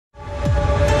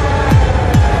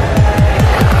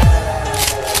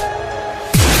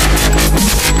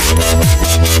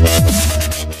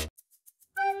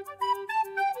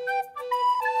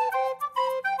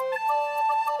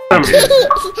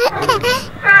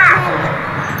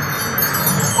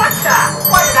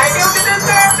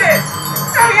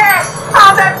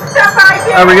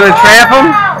Are we gonna trap him?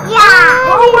 Yeah.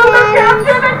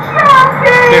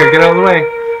 Here, get out of the way.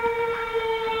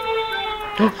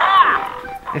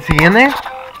 Is he in there?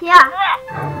 Yeah.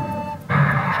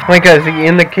 Micah, is he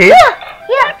in the cave?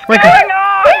 Yeah. Micah.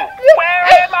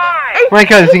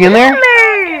 Micah, is he in there?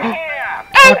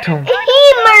 Talk to him.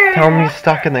 Tell him he's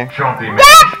stuck in there.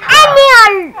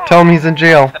 Tell him he's in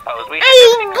jail.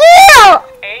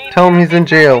 Tell him he's in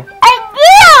jail.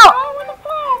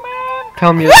 Tell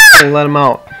him you're not gonna let him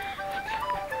out.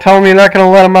 Tell him you're not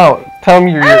gonna let him out. Tell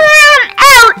him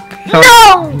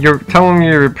tell him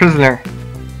you're a prisoner.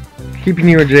 Keeping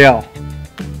you in jail.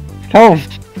 Tell him.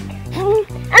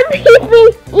 I'm keeping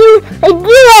you in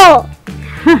jail.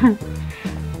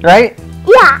 Right?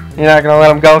 Yeah. You're not gonna let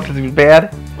him go because he was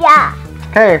bad? Yeah.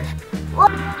 Okay. Well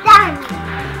done.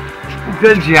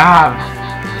 Good job.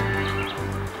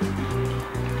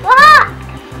 Look.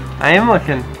 I am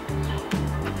looking.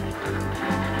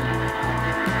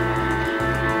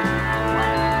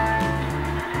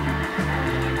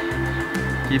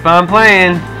 Keep on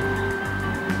playing.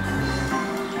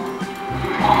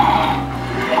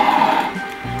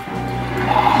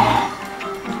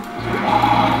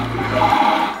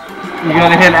 You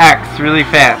gotta hit X really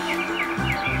fast.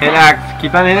 Hit X.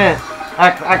 Keep on hitting it.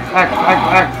 X, X, X, X,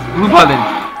 X. Blue button.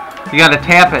 You gotta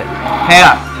tap it.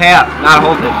 Tap, tap, not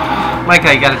hold it.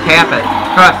 Micah, you gotta tap it.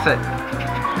 Press it.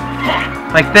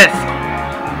 Like this.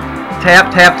 Tap,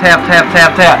 tap, tap, tap,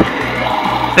 tap, tap.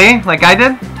 See? Like I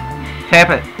did? Tap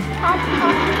it.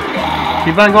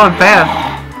 Keep on going fast.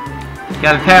 You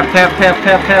gotta tap, tap, tap,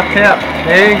 tap, tap, tap.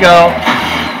 There you go.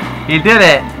 You did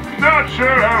it. Not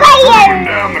sure how screwing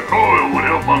down the coil would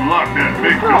help unlock that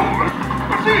big door.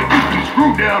 But see if you can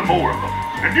screw down more of them.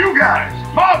 And you guys,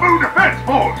 Mabu Defense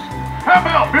Force, how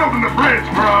about building a bridge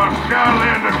for our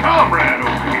Skylander comrade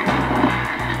over here?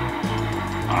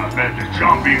 I bet the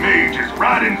jumpy mage is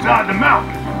right inside the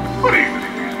mountain. But even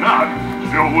if he's not,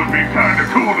 still would be kinda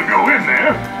cool to go in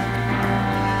there.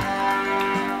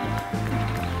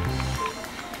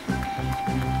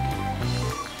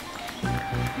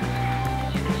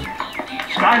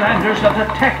 Skylanders of the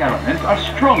tech element are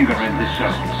stronger in this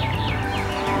zone.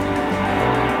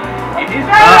 It is a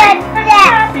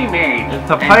chompy mage.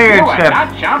 It's a fire chip. Not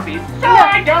chompy, so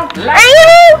I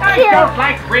don't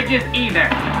like bridges either.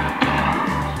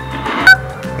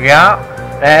 Yeah,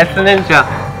 that's a ninja.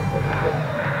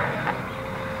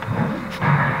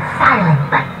 Silent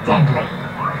but deadly.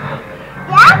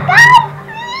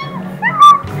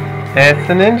 That's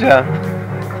a ninja.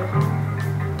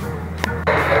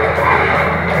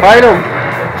 Fight him!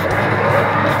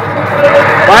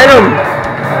 Fight him!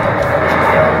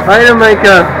 Fight him,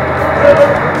 Micah!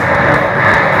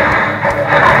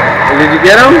 Did you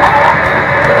get him?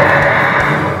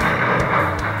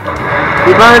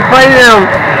 Keep on fighting him!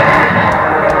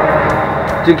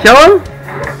 Did you kill him?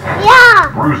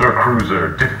 Yeah.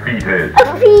 Cruiser defeated.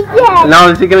 Defeated. Now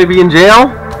is he going to be in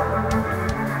jail?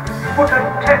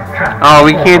 Oh,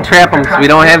 we can't trap him because we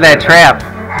don't have that trap.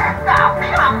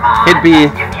 Hit B.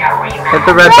 Hit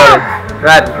the red button.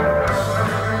 Red.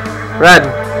 Red.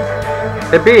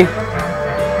 Hit B.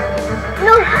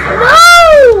 No.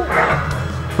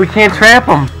 We can't trap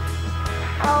him.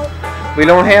 We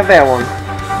don't have that one.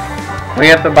 We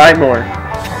have to buy more.